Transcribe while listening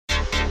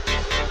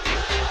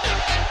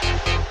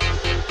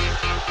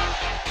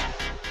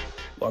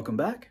Welcome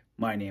back.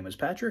 My name is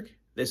Patrick.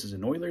 This is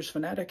an Oilers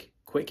Fanatic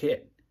Quick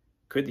Hit.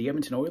 Could the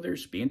Edmonton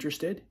Oilers be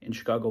interested in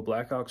Chicago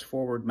Blackhawks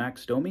forward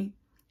Max Domi?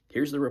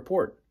 Here's the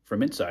report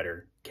from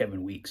insider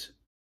Kevin Weeks.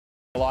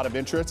 A lot of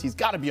interest. He's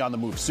got to be on the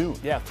move soon.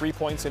 Yeah, 3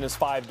 points in his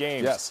 5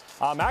 games. Yes.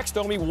 Max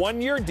Domi,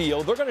 1-year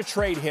deal. They're going to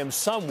trade him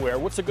somewhere.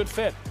 What's a good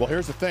fit? Well,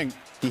 here's the thing.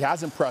 He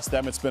has impressed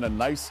them. It's been a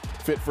nice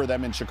fit for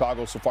them in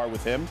Chicago so far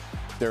with him.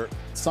 There's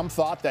some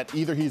thought that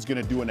either he's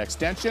going to do an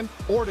extension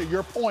or, to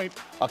your point,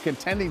 a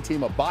contending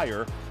team, a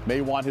buyer,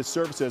 may want his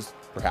services,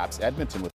 perhaps Edmonton.